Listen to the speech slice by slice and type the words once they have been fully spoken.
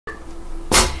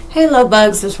Hey love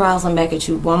bugs, it's Roslynn back at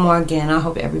you one more again. I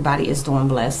hope everybody is doing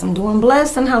blessed. I'm doing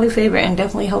blessed and highly favored, and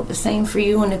definitely hope the same for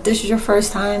you. And if this is your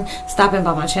first time stopping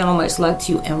by my channel, much love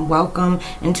to you and welcome.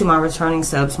 And to my returning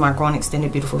subs, my growing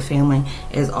extended beautiful family,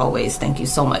 as always, thank you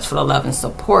so much for the love and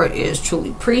support. It is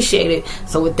truly appreciated.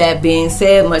 So with that being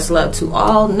said, much love to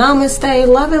all. Namaste,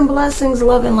 love and blessings,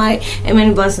 love and light, and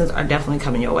many blessings are definitely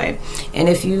coming your way. And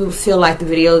if you feel like the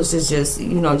videos is just,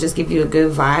 just give you a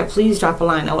good vibe, please drop a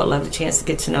line. I would love the chance to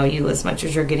get to know you as much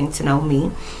as you're getting to know me,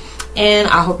 and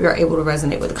I hope you're able to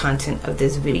resonate with the content of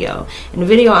this video. And the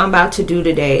video I'm about to do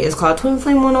today is called Twin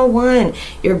Flame 101.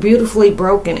 You're beautifully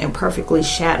broken and perfectly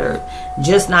shattered,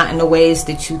 just not in the ways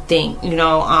that you think. A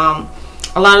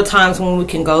lot of times when we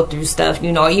can go through stuff,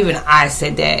 even I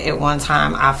said that at one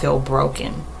time, I feel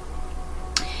broken,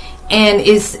 and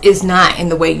it's not in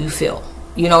the way you feel.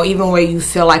 Even where you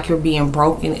feel like you're being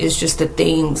broken, it's just the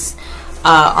things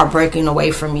are breaking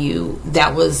away from you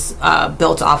that was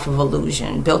built off of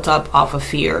illusion, built up off of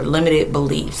fear, limited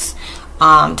beliefs,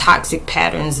 toxic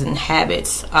patterns and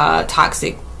habits,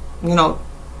 toxic,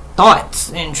 thoughts,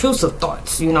 intrusive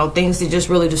thoughts, things that just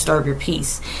really disturb your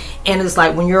peace. And it's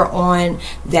like when you're on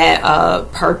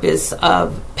that purpose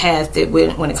of path, that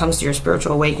when it comes to your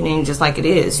spiritual awakening, just like it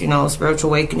is,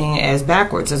 spiritual awakening as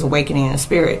backwards as awakening in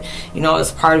spirit,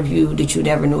 it's part of you that you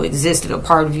never knew existed, a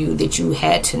part of you that you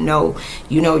had to know,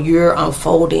 you're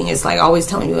unfolding. It's like always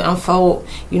telling you, unfold,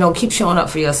 keep showing up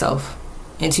for yourself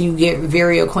until you get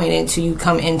very acquainted, until you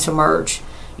come into merge.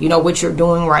 What you're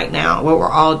doing right now, what we're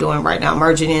all doing right now,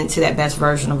 merging into that best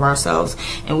version of ourselves.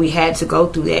 And we had to go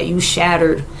through that. You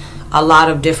shattered a lot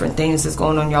of different things that's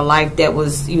going on in your life that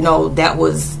was, that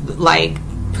was like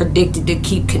predicted to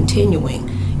keep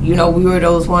continuing. We were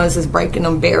those ones that's breaking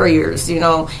them barriers,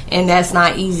 and that's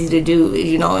not easy to do,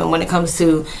 and when it comes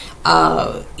to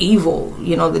evil,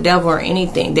 the devil or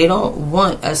anything, they don't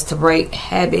want us to break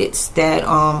habits that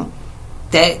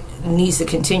needs to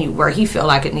continue, where he feel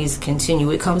like it needs to continue.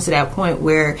 It comes to that point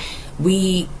where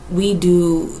we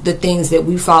do the things that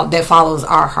we that follows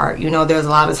our heart. There's a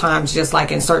lot of times, just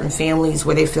like in certain families,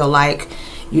 where they feel like,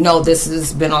 this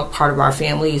has been a part of our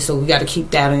family, so we got to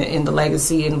keep that in the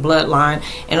legacy and the bloodline.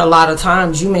 And a lot of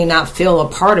times you may not feel a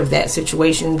part of that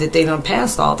situation that they done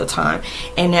passed all the time,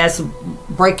 and that's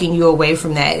breaking you away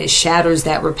from that. It shatters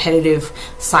that repetitive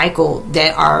cycle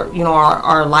that our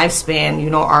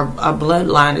lifespan, our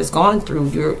bloodline is going through.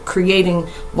 You're creating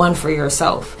one for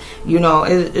yourself.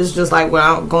 It's just like when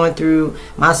I'm going through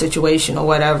my situation or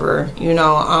whatever,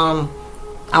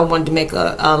 I wanted to make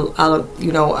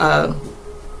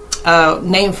a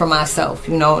name for myself,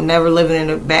 never living in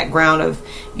the background of,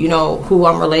 who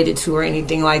I'm related to or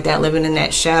anything like that, living in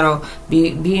that shadow,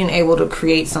 being able to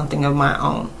create something of my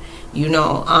own,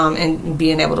 and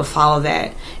being able to follow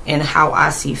that and how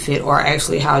I see fit, or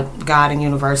actually how God and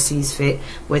universe sees fit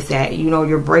with that.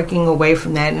 You're breaking away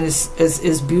from that, and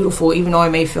it's beautiful, even though it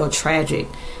may feel tragic.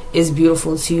 It's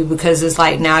beautiful to you, because it's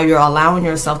like now you're allowing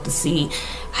yourself to see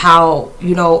how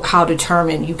how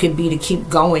determined you can be to keep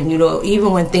going,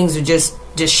 even when things are just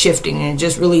shifting and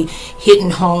just really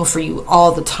hitting home for you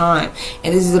all the time.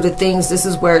 And these are the things, this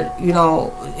is where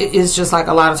it's just like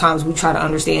a lot of times we try to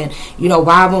understand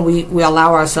why, when we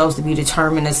allow ourselves to be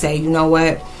determined to say,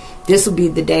 what, this will be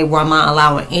the day where I'm not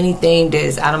allowing anything that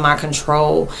is out of my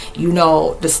control,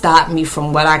 to stop me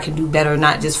from what I can do better,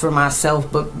 not just for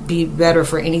myself, but be better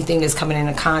for anything that's coming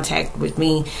into contact with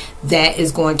me that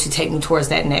is going to take me towards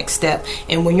that next step.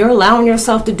 And when you're allowing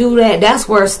yourself to do that, that's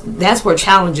where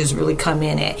challenges really come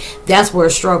in at. That's where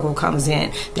struggle comes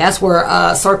in. That's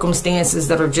where circumstances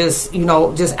that are just,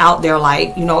 just out there,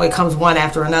 like, it comes one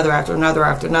after another, after another,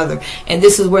 after another. And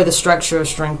this is where the structure of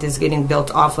strength is getting built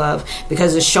off of,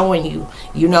 because it's showing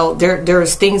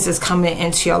there's things that's coming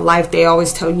into your life. They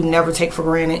always tell you never take for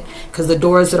granted, because the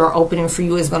doors that are opening for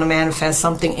you is going to manifest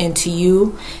something into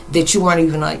you that you weren't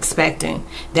even expecting.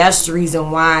 That's the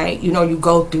reason why you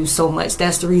go through so much.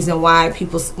 That's the reason why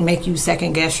people make you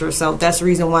second guess yourself. That's the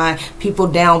reason why people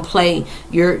downplay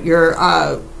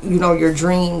your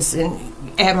dreams and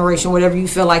admiration, whatever you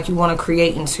feel like you want to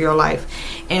create into your life.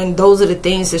 And those are the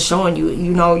things that's showing you,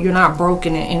 you're not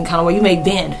broken in any kind of way. You may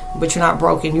bend, but you're not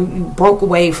broken. You broke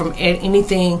away from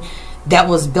anything that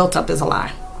was built up as a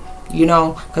lie.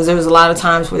 Because there's a lot of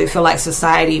times where they feel like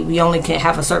society, we only can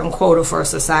have a certain quota for a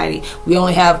society. We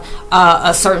only have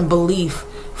a certain belief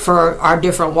for our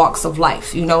different walks of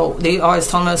life. They always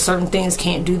telling us certain things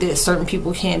can't do this, certain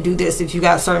people can't do this. If you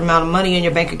got a certain amount of money in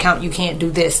your bank account, you can't do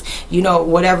this.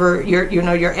 Whatever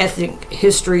your ethnic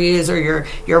history is, or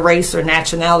your race or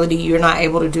nationality, you're not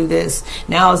able to do this.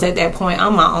 Now is at that point,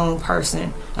 I'm my own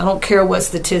person. I don't care what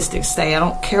statistics say. I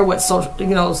don't care what social,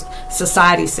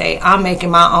 society say. I'm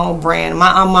making my own brand.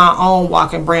 I'm my own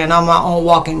walking brand. I'm my own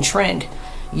walking trend.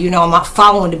 I'm not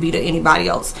following the beat of anybody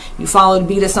else. You follow the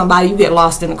beat of somebody, you get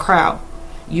lost in the crowd.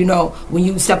 When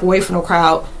you step away from the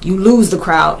crowd, you lose the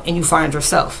crowd and you find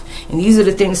yourself. And these are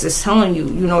the things that's telling you,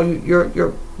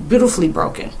 you're beautifully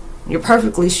broken. You're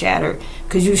perfectly shattered,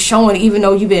 because you're showing, even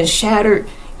though you've been shattered,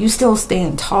 you still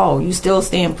stand tall. You still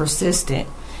stand persistent.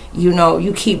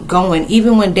 You keep going,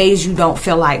 even when days you don't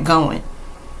feel like going.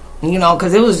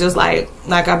 Because it was just like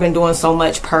I've been doing so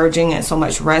much purging and so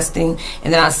much resting,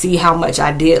 and then I see how much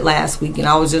I did last week, and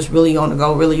I was just really on the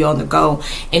go,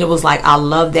 and it was like, I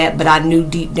love that, but I knew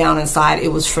deep down inside it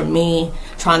was for me,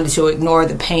 trying to ignore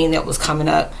the pain that was coming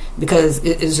up, because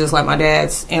it's just like my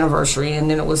dad's anniversary, and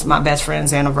then it was my best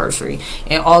friend's anniversary,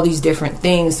 and all these different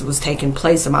things was taking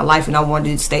place in my life, and I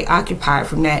wanted to stay occupied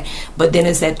from that. But then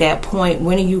it's at that point,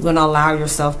 when are you going to allow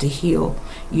yourself to heal?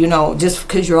 Just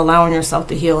because you're allowing yourself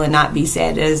to heal and not be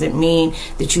sad, doesn't mean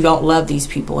that you don't love these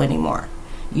people anymore.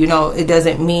 It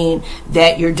doesn't mean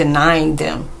that you're denying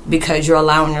them because you're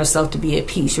allowing yourself to be at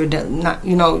peace. You're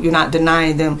not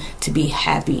denying them to be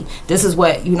happy. This is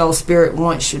what, Spirit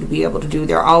wants you to be able to do.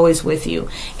 They're always with you.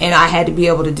 And I had to be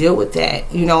able to deal with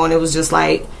that, and it was just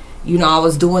like, I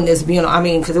was doing this,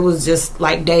 because it was just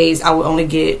like days I would only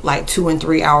get like 2 and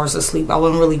 3 hours of sleep. I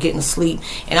wasn't really getting sleep.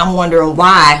 And I'm wondering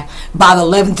why by the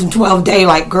 11th and 12th day,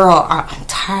 like, girl, I'm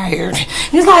tired.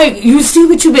 It's like, you see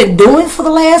what you've been doing for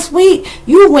the last week?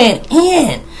 You went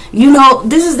in.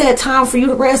 This is that time for you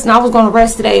to rest. And I was going to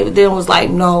rest today, but then it was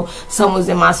like, no, something was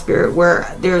in my spirit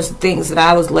where there's things that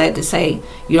I was led to say,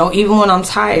 even when I'm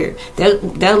tired,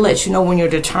 that'll let you know when you're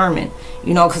determined.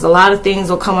 Because a lot of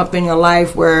things will come up in your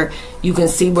life where you can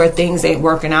see where things ain't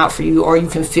working out for you, or you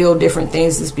can feel different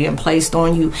things that's being placed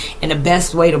on you. And the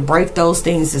best way to break those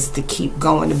things is to keep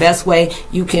going. The best way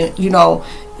you can,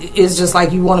 is just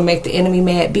like, you want to make the enemy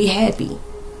mad, be happy.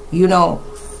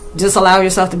 Just allow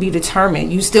yourself to be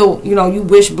determined. You still, you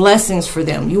wish blessings for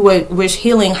them. You wish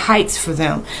healing heights for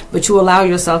them, but you allow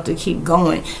yourself to keep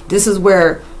going. This is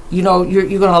where, you're going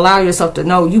to allow yourself to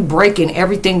know you breaking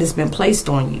everything that's been placed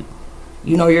on you.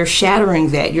 You're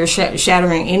shattering that. You're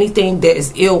shattering anything that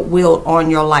is ill-willed on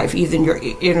your life, either your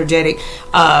energetic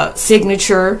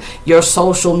signature, your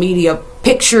social media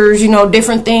pictures,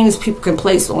 different things people can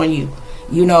place on you,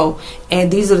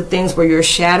 and these are the things where you're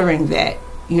shattering that.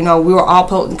 We were all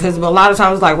potent, because a lot of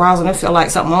times it's like, Roslynn, I feel like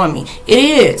something on me. It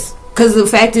is, because the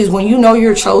fact is, when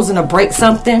you're chosen to break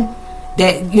something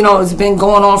that, has been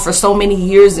going on for so many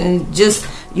years, and just,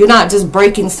 you're not just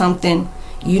breaking something,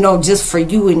 just for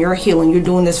you and your healing. You're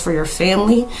doing this for your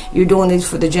family. You're doing this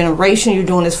for the generation. You're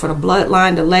doing this for the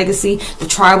bloodline, the legacy, the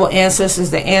tribal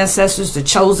ancestors, the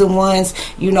chosen ones,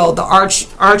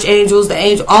 the archangels, the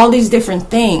angel, all these different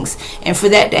things. And for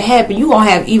that to happen, you're going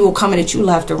to have evil coming at you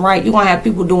left and right. You're going to have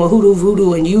people doing hoodoo,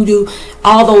 voodoo, and you do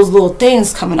all those little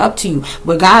things coming up to you.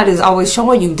 But God is always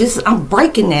showing you, I'm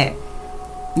breaking that.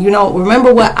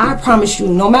 Remember what I promised you.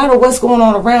 No matter what's going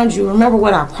on around you, remember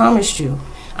what I promised you.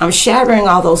 I'm shattering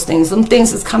all those things. Them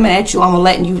things that's coming at you, I'm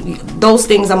letting you, those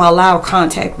things I'm going to allow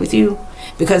contact with you,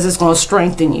 because it's going to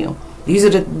strengthen you. These are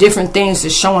the different things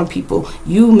that's showing people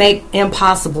you make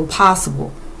impossible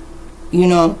possible.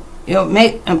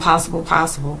 Make impossible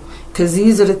possible. Because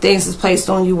these are the things that's placed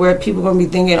on you where people are going to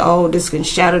be thinking, oh, this can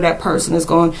shatter that person. It's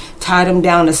going to tie them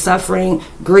down to suffering,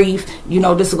 grief.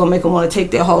 This is going to make them want to take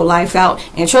their whole life out.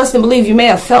 And trust and believe, you may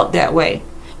have felt that way.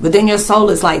 But then your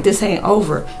soul is like, this ain't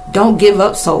over. Don't give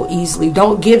up so easily.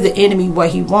 Don't give the enemy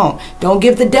what he wants. Don't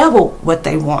give the devil what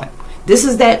they want. This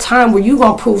is that time where you're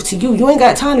going to prove to you. You ain't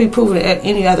got time to be proving it at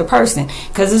any other person.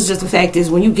 Because it's just the fact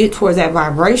is, when you get towards that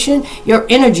vibration, your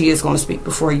energy is going to speak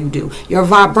before you do. Your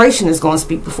vibration is going to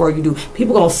speak before you do.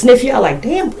 People going to sniff you out like,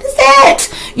 damn, what is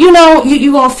that? You're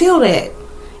going to feel that.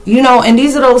 And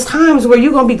these are those times where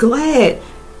you're going to be glad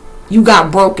you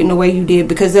got broken the way you did,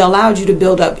 because it allowed you to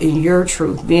build up in your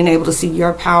truth, being able to see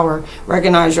your power,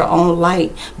 recognize your own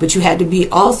light. But you had to be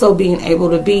also being able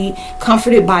to be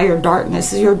comforted by your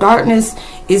darkness. Your darkness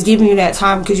is giving you that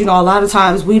time, because a lot of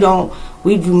times we do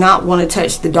not want to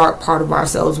touch the dark part of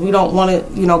ourselves. We don't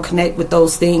want to connect with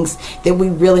those things that we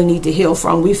really need to heal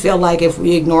from. We feel like if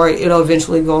we ignore it, it'll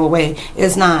eventually go away.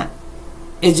 It's not.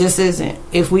 It just isn't.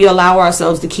 If we allow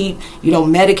ourselves to keep,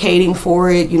 medicating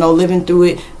for it, living through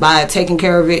it by taking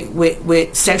care of it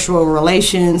with sexual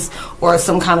relations or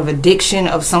some kind of addiction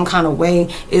of some kind of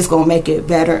way, it's going to make it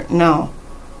better. No.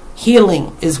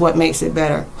 Healing is what makes it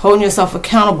better. Holding yourself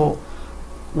accountable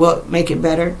will make it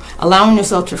better. Allowing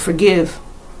yourself to forgive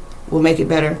will make it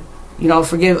better.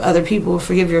 Forgive other people,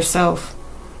 forgive yourself.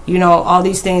 You know, all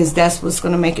these things, that's what's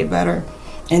going to make it better.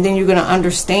 And then you're going to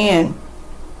understand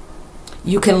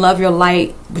you can love your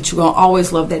light, but you're going to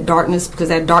always love that darkness, because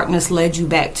that darkness led you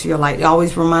back to your light. It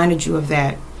always reminded you of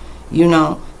that. You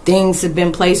know, things have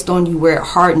been placed on you where it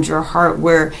hardened your heart,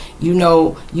 where, you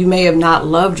know, you may have not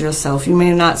loved yourself. You may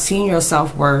have not seen your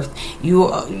self-worth.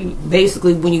 You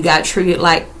basically, when you got treated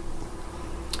like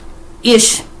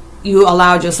ish, you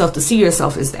allowed yourself to see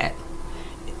yourself as that.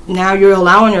 Now you're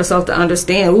allowing yourself to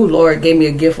understand, ooh, Lord gave me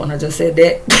a gift when I just said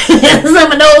that. Some of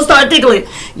my nose start tickling.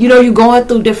 You know, you're going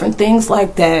through different things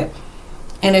like that,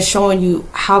 and it's showing you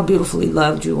how beautifully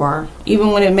loved you are.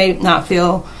 Even when it may not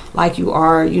feel like you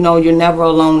are, you know, you're never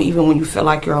alone. Even when you feel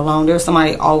like you're alone, there's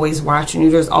somebody always watching you.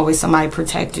 There's always somebody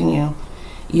protecting you.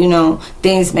 You know,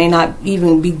 things may not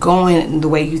even be going the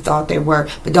way you thought they were,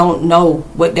 but don't know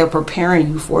what they're preparing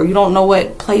you for. You don't know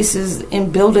what places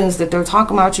and buildings that they're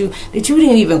talking about you that you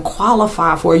didn't even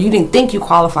qualify for. You didn't think you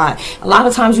qualified. A lot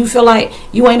of times you feel like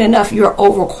you ain't enough. You're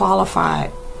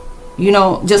overqualified. You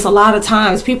know, just a lot of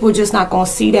times people are just not going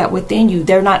to see that within you.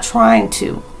 They're not trying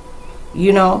to,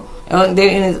 you know. And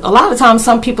a lot of times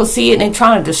some people see it and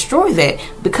trying to destroy that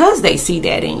because they see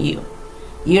that in you.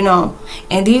 You know,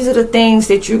 and these are the things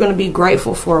that you're going to be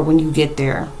grateful for when you get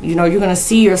there. You know, you're going to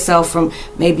see yourself from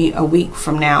maybe a week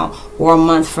from now, or a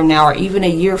month from now, or even a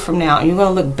year from now. And you're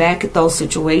going to look back at those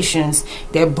situations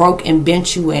that broke and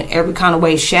bent you in every kind of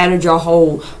way, shattered your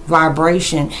whole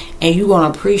vibration. And you're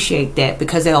going to appreciate that,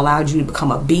 because it allowed you to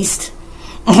become a beast.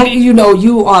 You know,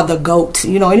 you are the goat.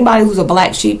 You know, anybody who's a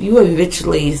black sheep, you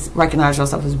eventually recognize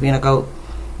yourself as being a goat.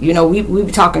 You know, we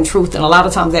be talking truth, and a lot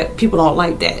of times that people don't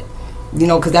like that. You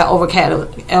know, because that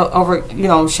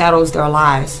shadows their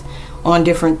lives on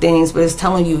different things. But it's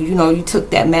telling you, you know, you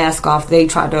took that mask off they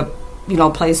tried to, you know,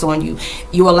 place on you.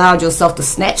 You allowed yourself to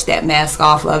snatch that mask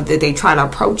off of that they try to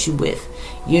approach you with.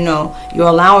 You know, you're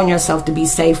allowing yourself to be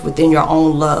safe within your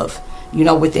own love, you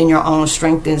know, within your own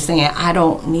strength, and saying, I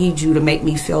don't need you to make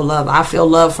me feel love. I feel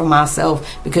love for myself,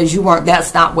 because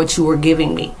that's not what you were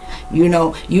giving me. You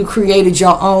know, you created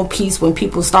your own peace when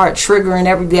people start triggering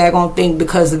every daggone thing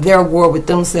because of their war with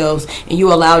themselves, and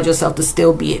you allowed yourself to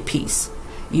still be at peace.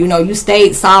 You know, you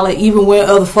stayed solid even when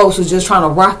other folks was just trying to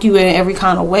rock you in every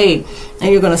kind of way.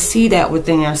 And you're going to see that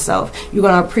within yourself. You're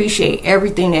going to appreciate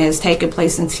everything that has taken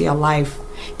place into your life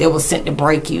that was sent to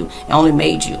break you and only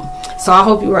made you. So I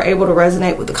hope you were able to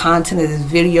resonate with the content of this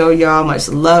video, y'all. Much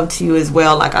love to you as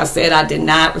well. Like I said, I did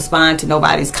not respond to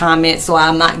nobody's comments, so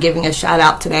I'm not giving a shout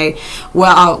out today.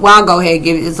 Well, I'll go ahead and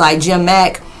give it. It's like Jim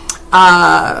Mack,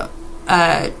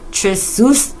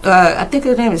 Trisus, I think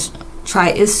her name is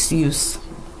Trisus.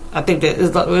 I think that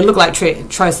it looked like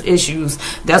trust issues.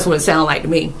 That's what it sounded like to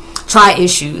me. Try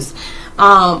issues.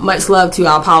 Much love to you.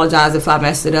 I apologize if I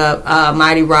messed it up.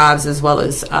 Mighty Robs, as well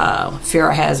as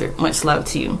Fear Hazard. Much love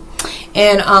to you.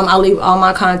 And I'll leave all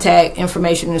my contact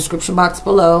information in the description box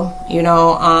below. You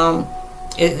know,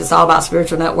 it's all about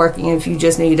spiritual networking. If you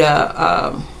just need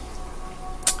a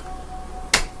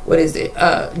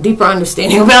deeper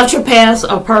understanding about your path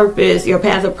of purpose,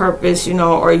 you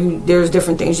know, or there's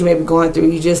different things you may be going through.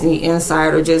 You just need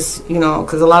insight, or just, you know,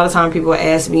 because a lot of times people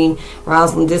ask me,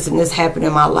 Roslynn, this and this happened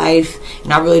in my life,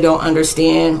 and I really don't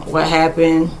understand what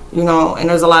happened, you know. And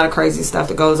there's a lot of crazy stuff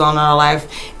that goes on in our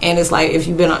life, and it's like, if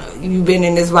you've been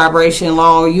in this vibration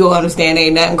long, you'll understand there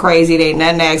ain't nothing crazy, there ain't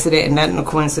nothing accident, and nothing a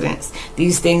coincidence.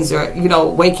 These things are, you know,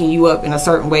 waking you up in a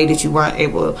certain way that you weren't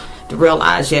able to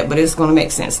realize yet, but it's going to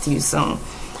make sense to you soon.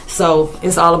 So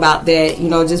it's all about that, you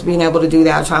know, just being able to do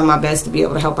that. I try my best to be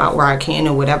able to help out where I can,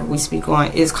 and whatever we speak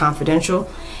on is confidential.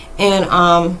 And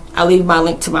I leave my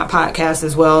link to my podcast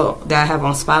as well that I have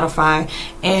on Spotify.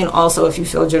 And also, if you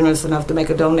feel generous enough to make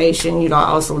a donation, you know, I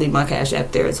also leave my Cash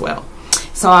App there as well.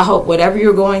 So I hope whatever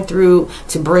you're going through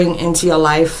to bring into your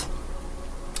life,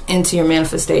 into your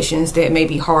manifestations that may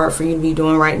be hard for you to be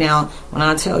doing right now, when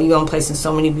I tell you I'm placing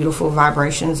so many beautiful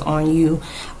vibrations on you,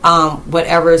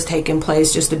 whatever is taking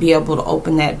place, just to be able to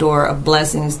open that door of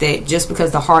blessings, that just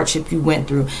because the hardship you went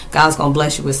through, God's gonna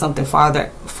bless you with something far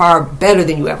better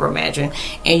than you ever imagined.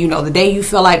 And you know, the day you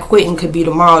feel like quitting could be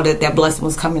tomorrow, that blessing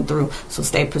was coming through. So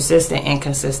stay persistent and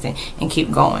consistent and keep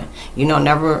going. You know,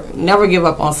 never give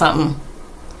up on something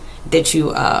that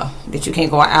you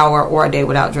can't go an hour or a day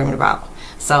without dreaming about.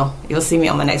 So you'll see me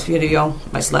on my next video.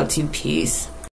 Much love to you. Peace.